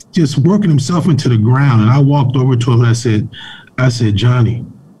 just working himself into the ground. And I walked over to him and I said, Johnny,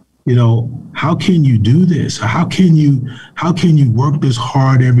 you know, how can you do this? How can you work this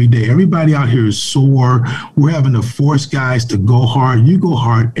hard every day? Everybody out here is sore. We're having to force guys to go hard. You go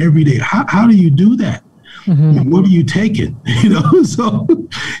hard every day. How do you do that? I mean, what are you taking? You know, so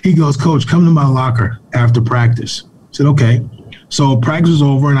he goes, Coach, come to my locker after practice. I said, okay. So practice is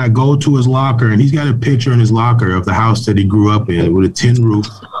over, and I go to his locker, and he's got a picture in his locker of the house that he grew up in with a tin roof.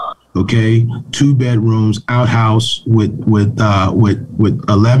 Okay, 2 bedrooms, outhouse with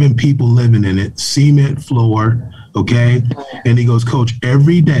 11 people living in it, cement floor. Okay, and he goes, Coach,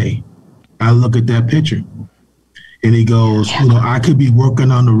 every day I look at that picture, and he goes, you know, I could be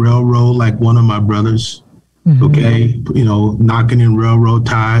working on the railroad like one of my brothers. Okay, you know, knocking in railroad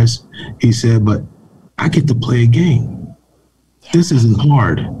ties. He said, but I get to play a game. This isn't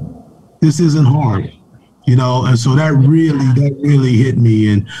hard. This isn't hard. You know, and so that really hit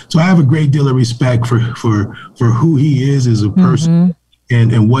me. And so I have a great deal of respect for who he is as a person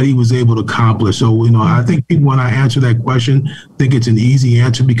and what he was able to accomplish. So, you know, I think people, when I answer that question, think it's an easy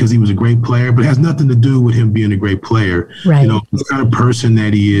answer because he was a great player, but it has nothing to do with him being a great player. Right. You know, the kind of person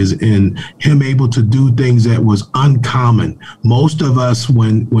that he is, and him able to do things that was uncommon. Most of us,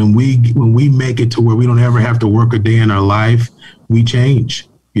 when we make it to where we don't ever have to work a day in our life, we change.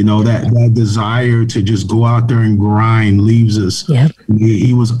 You know, that desire to just go out there and grind leaves us. Yep.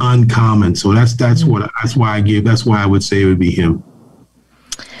 He was uncommon. So that's why I would say it would be him.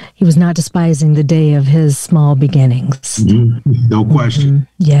 He was not despising the day of his small beginnings. No question.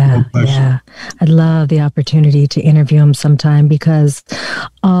 Yeah. I'd love the opportunity to interview him sometime, because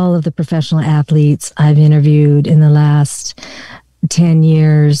all of the professional athletes I've interviewed in the last 10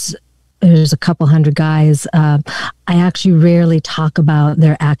 years, there's a couple hundred guys. I actually rarely talk about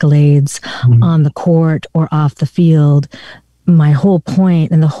their accolades on the court or off the field. My whole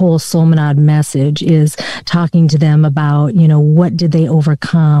point and the whole Solmanad message is talking to them about, you know, what did they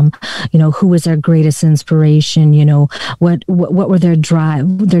overcome? You know, who was their greatest inspiration? You know, what were their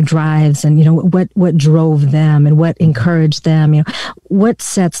drives, and, you know, what drove them and what encouraged them? You know, what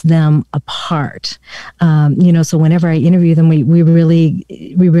sets them apart? You know, so whenever I interview them, we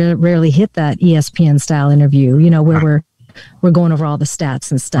rarely hit that ESPN style interview, you know, where we're going over all the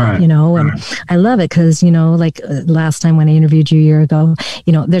stats and stuff, you know, and I love it because, you know, like last time when I interviewed you a year ago,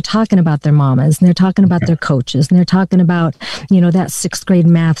 you know, they're talking about their mamas, and they're talking about their coaches, and they're talking about, you know, that 6th grade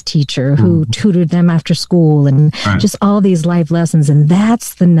math teacher who tutored them after school, and just all these life lessons. And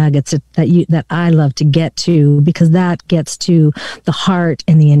that's the nuggets that I love to get to, because that gets to the heart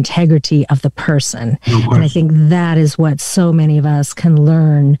and the integrity of the person. And I think that is what so many of us can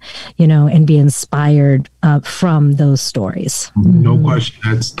learn, you know, and be inspired from those stories. No question.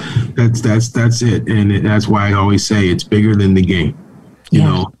 That's it. And that's why I always say it's bigger than the game. You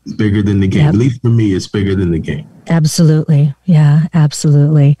know, it's bigger than the game. At least for me, it's bigger than the game. Absolutely. Yeah,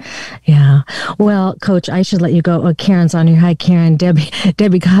 absolutely. Yeah. Well, Coach, I should let you go. Oh, Karen's on here. Hi, Karen.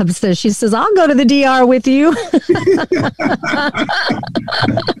 Debbie Cobb says, she says, I'll go to the DR with you.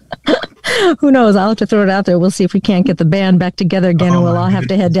 Who knows? I'll have to throw it out there. We'll see if we can't get the band back together again, and we'll all have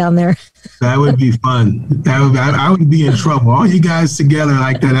to head down there. That would be fun. I would be in trouble. All you guys together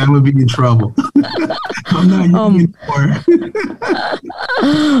like that, I would be in trouble. I'm not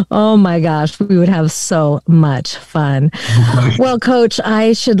Oh my gosh, we would have so much fun. Well, Coach,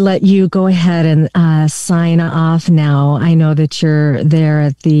 I should let you go ahead and sign off now. I know that you're there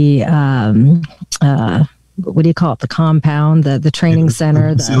at the what do you call it? The compound, the training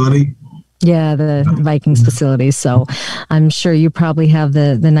center, facility. The Vikings facility. So I'm sure you probably have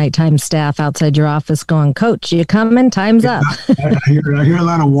the nighttime staff outside your office going, Coach, you coming? Time's up. I hear a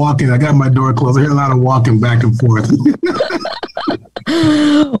lot of walking. I got my door closed. I hear a lot of walking back and forth.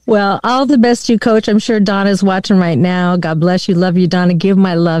 Well, all the best to you, Coach. I'm sure Donna's watching right now. God bless you. Love you, Donna. Give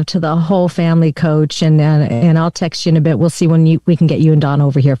my love to the whole family, Coach. And I'll text you in a bit. We'll see when we can get you and Donna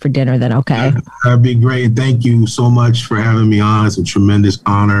over here for dinner then, okay? That'd be great. Thank you so much for having me on. It's a tremendous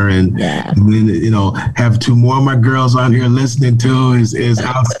honor. And, have two more of my girls on here listening to is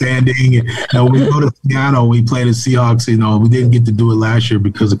outstanding. We go to Seattle. We play the Seahawks. We didn't get to do it last year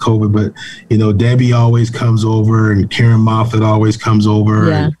because of COVID, but, Debbie always comes over and Karen Moffat always comes over.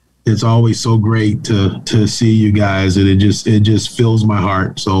 Yeah. And it's always so great to see you guys, and it just fills my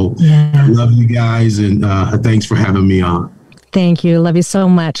heart. So I love you guys, and thanks for having me on. Thank you. Love you so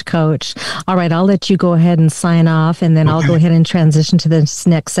much, Coach. All right, I'll let you go ahead and sign off, and then I'll go ahead and transition to this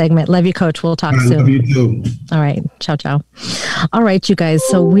next segment. Love you, Coach. We'll talk soon. Love you too. All right. Ciao, ciao. All right, you guys.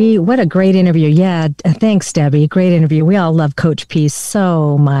 So what a great interview. Yeah. Thanks, Debbie. Great interview. We all love Coach P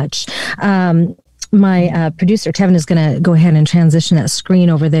so much. My producer, Tevin, is going to go ahead and transition that screen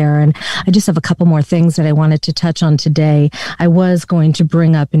over there. And I just have a couple more things that I wanted to touch on today. I was going to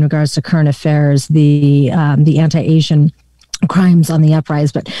bring up in regards to current affairs, the anti-Asian crimes on the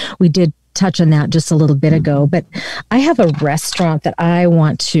uprise, but we did touch on that just a little bit ago. But I have a restaurant that I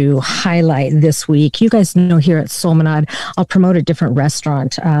want to highlight this week. You guys know here at Solmanad, I'll promote a different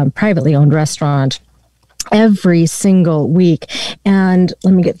restaurant, privately owned restaurant, every single week. And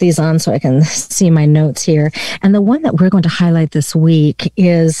let me get these on so I can see my notes here. And the one that we're going to highlight this week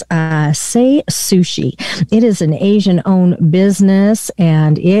is Say Sushi. It is an Asian-owned business,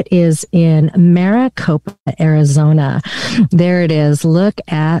 and it is in Maricopa, Arizona. There it is. Look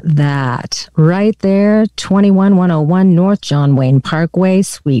at that. Right there, 21101 North John Wayne Parkway,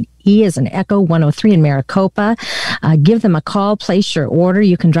 Suite E is an Echo 103 in Maricopa. Give them a call, place your order.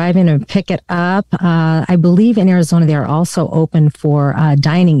 You can drive in and pick it up. I believe in Arizona, they are also open for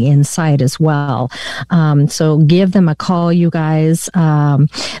dining inside as well. So give them a call, you guys.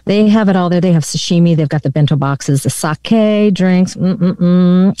 They have it all there. They have sashimi. They've got the bento boxes, the sake drinks.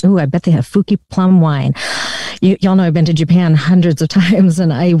 Ooh, I bet they have Fuki plum wine. Y'all know I've been to Japan hundreds of times,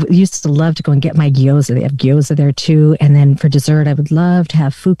 and I used to love to go and get my gyoza. They have gyoza there too. And then for dessert, I would love to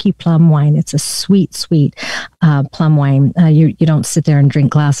have Fuki plum wine. It's a sweet, sweet plum wine. You don't sit there and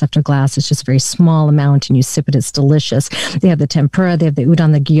drink glass after glass. It's just a very small amount, and you sip it. It's delicious. They have the tempura. They have the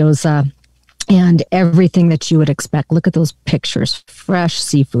udon, the gyoza, and everything that you would expect. Look at those pictures. Fresh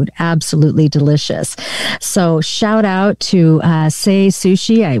seafood. Absolutely delicious. So shout out to Say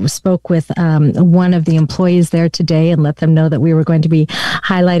Sushi. I spoke with one of the employees there today and let them know that we were going to be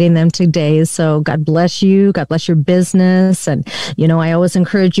highlighting them today. So God bless you. God bless your business. And, I always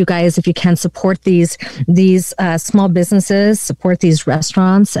encourage you guys, if you can, support these small businesses, support these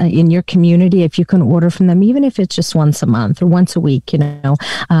restaurants in your community. If you can order from them, even if it's just once a month or once a week,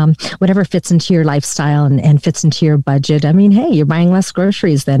 whatever fits into your lifestyle and fits into your budget. I mean, hey, you're buying less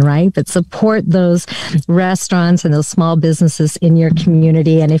groceries then, right? But support those restaurants and those small businesses in your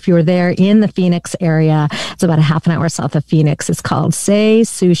community. And if you're there in the Phoenix area, it's about a half an hour south of Phoenix. It's called Say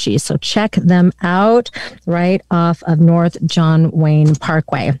Sushi. So check them out right off of North John Wayne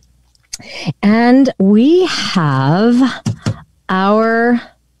Parkway. And we have our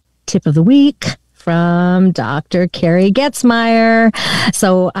tip of the week from Dr. Carrie Getzmeyer.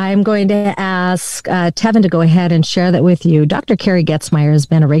 So I'm going to ask Tevin to go ahead and share that with you. Dr. Carrie Getzmeyer has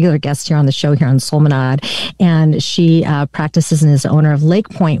been a regular guest here on the show here on Solmanad, and she practices and is the owner of Lake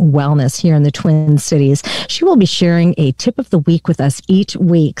Point Wellness here in the Twin Cities. She will be sharing a tip of the week with us each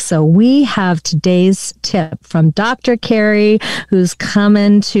week. So we have today's tip from Dr. Carrie, who's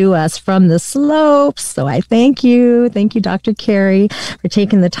coming to us from the slopes. So I thank you. Thank you, Dr. Carrie, for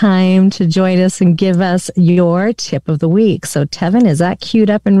taking the time to join us and give us your tip of the week. So Tevin, is that queued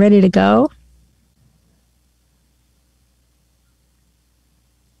up and ready to go?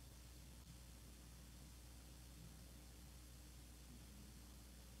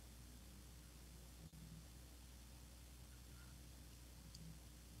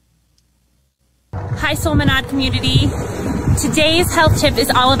 Hi, Solmanad community. today's health tip is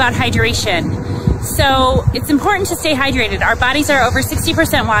all about hydration. So it's important to stay hydrated. Our bodies are over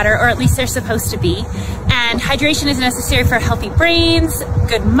 60% water, or at least they're supposed to be. And hydration is necessary for healthy brains,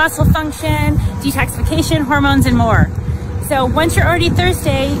 good muscle function, detoxification, hormones, and more. So once you're already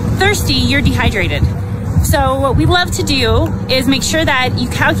thirsty, you're dehydrated. So what we love to do is make sure that you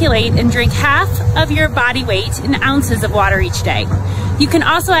calculate and drink half of your body weight in ounces of water each day. You can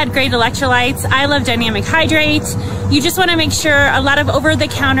also add great electrolytes. I love Dynamic Hydrate. You just want to make sure a lot of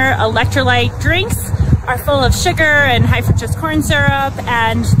over-the-counter electrolyte drinks are full of sugar and high fructose corn syrup,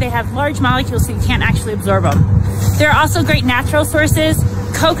 and they have large molecules so you can't actually absorb them. There are also great natural sources: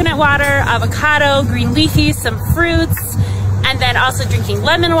 coconut water, avocado, green leafies, some fruits, and then also drinking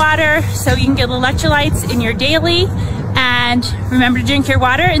lemon water so you can get electrolytes in your daily. And remember to drink your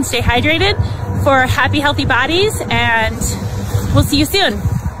water and stay hydrated for happy, healthy bodies, and we'll see you soon.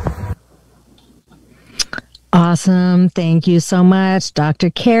 Awesome. Thank you so much, Dr.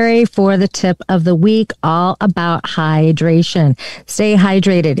 Carey, for the tip of the week, all about hydration. Stay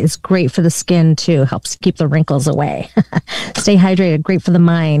hydrated. It's great for the skin, too. Helps keep the wrinkles away. Stay hydrated. Great for the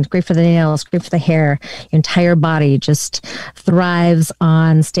mind, great for the nails, great for the hair. Your entire body just thrives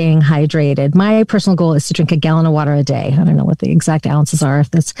on staying hydrated. My personal goal is to drink a gallon of water a day. I don't know what the exact ounces are,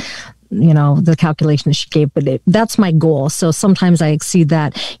 if that's the calculation that she gave, but that's my goal. So sometimes I exceed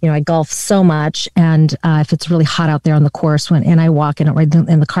that. I golf so much, and if it's really hot out there on the course and I walk in it right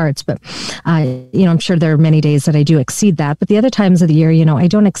in the carts, but I'm sure there are many days that I do exceed that. But the other times of the year, I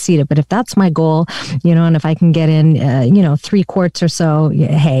don't exceed it. But if that's my goal, and if I can get in, 3 quarts or so,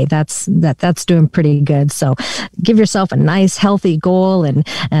 hey, that's doing pretty good. So give yourself a nice, healthy goal and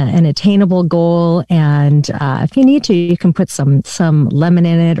an attainable goal. And if you need to, you can put some lemon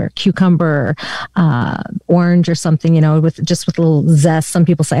in it, or cucumber, orange or something, with a little zest. Some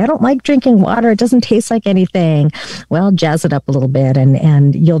people say, I don't like drinking water. It doesn't taste like anything. Well, jazz it up a little bit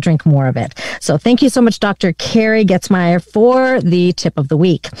and you'll drink more of it. So thank you so much, Dr. Carey Getzmeyer, for the tip of the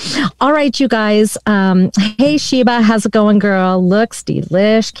week. All right, you guys. Hey, Sheba, how's it going, girl? Looks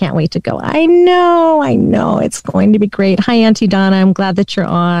delish. Can't wait to go. I know. It's going to be great. Hi, Auntie Donna. I'm glad that you're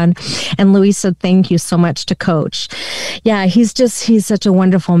on. And Louise said, thank you so much to Coach. Yeah, he's such a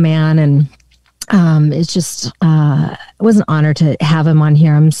wonderful man. And it's just, it was an honor to have him on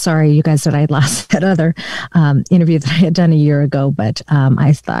here. I'm sorry, you guys, that I lost that other interview that I had done a year ago. But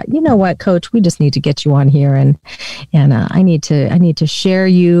I thought, you know what, Coach, we just need to get you on here, and I need to share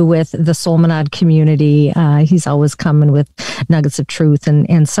you with the Solmanad community. He's always coming with nuggets of truth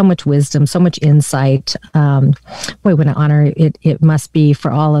and so much wisdom, so much insight. Boy, what an honor it must be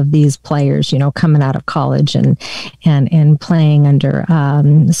for all of these players, coming out of college and playing under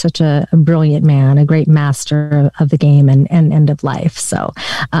such a brilliant man, a great master of the game and end of life. So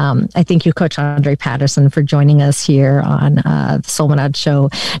I thank you, Coach Andre Patterson, for joining us here on the Solmanad Show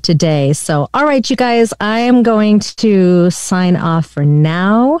today. So, all right, you guys, I am going to sign off for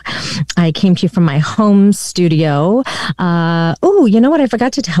now. I came to you from my home studio. Oh, you know what? I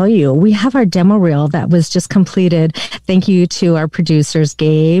forgot to tell you. We have our demo reel that was just completed. Thank you to our producers,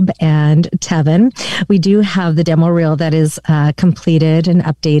 Gabe and Tevin. We do have the demo reel that is completed and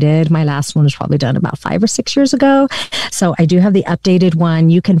updated. My last one was probably done about 5 or 6 years ago. So I do have the updated one.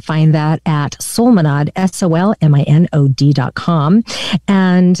 You can find that at Solmanad, SOLMINOD.com.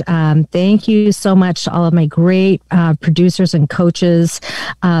 And thank you so much to all of my great producers and coaches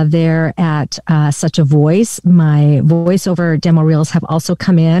there at Such a Voice. My voiceover demo reels have also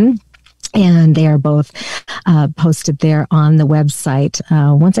come in, and they are both posted there on the website.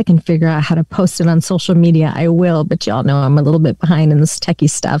 Once I can figure out how to post it on social media, I will. But y'all know I'm a little bit behind in this techie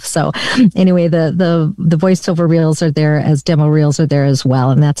stuff. So anyway, the voiceover reels are there, as demo reels are there as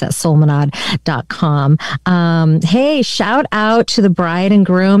well. And that's at solmanad.com. Hey, shout out to the bride and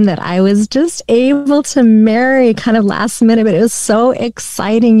groom that I was just able to marry kind of last minute. But it was so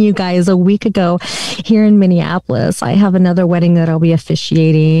exciting, you guys. A week ago here in Minneapolis, I have another wedding that I'll be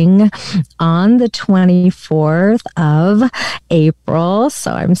officiating on the 24th of April.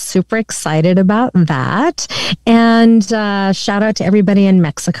 So I'm super excited about that. And shout out to everybody in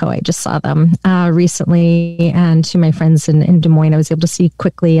Mexico. I just saw them recently, and to my friends in Des Moines, I was able to see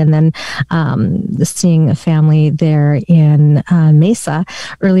quickly. And then seeing a family there in Mesa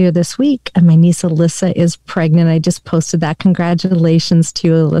earlier this week. And my niece Alyssa is pregnant. I just posted that. Congratulations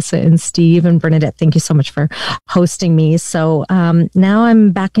to Alyssa and Steve and Bernadette. Thank you so much for hosting me. So now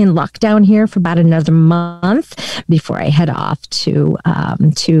I'm back in lockdown down here for about another month before I head off to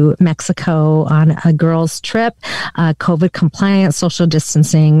Mexico on a girls' trip, COVID compliant, social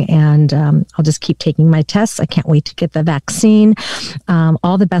distancing, and I'll just keep taking my tests. I can't wait to get the vaccine.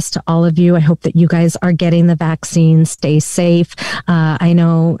 All the best to all of you. I hope that you guys are getting the vaccine. Stay safe. I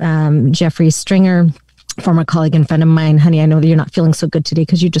know Jeffrey Stringer, former colleague and friend of mine, honey, I know that you're not feeling so good today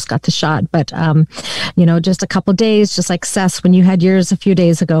because you just got the shot, but, just a couple days, just like Seth, when you had yours a few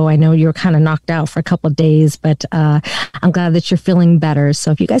days ago, I know you were kind of knocked out for a couple of days, but I'm glad that you're feeling better.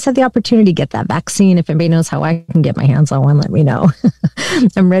 So if you guys have the opportunity to get that vaccine, if anybody knows how I can get my hands on one, let me know.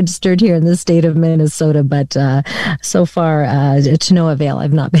 I'm registered here in the state of Minnesota, but so far to no avail.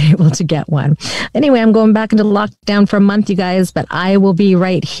 I've not been able to get one. Anyway, I'm going back into lockdown for a month, you guys, but I will be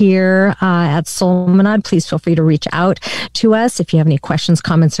right here at Solmanad. Please feel free to reach out to us if you have any questions,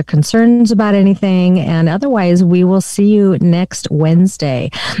 comments, or concerns about anything. And otherwise, we will see you next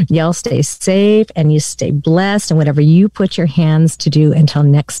Wednesday. Y'all stay safe and you stay blessed and whatever you put your hands to do. Until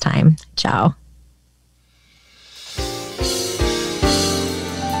next time. Ciao.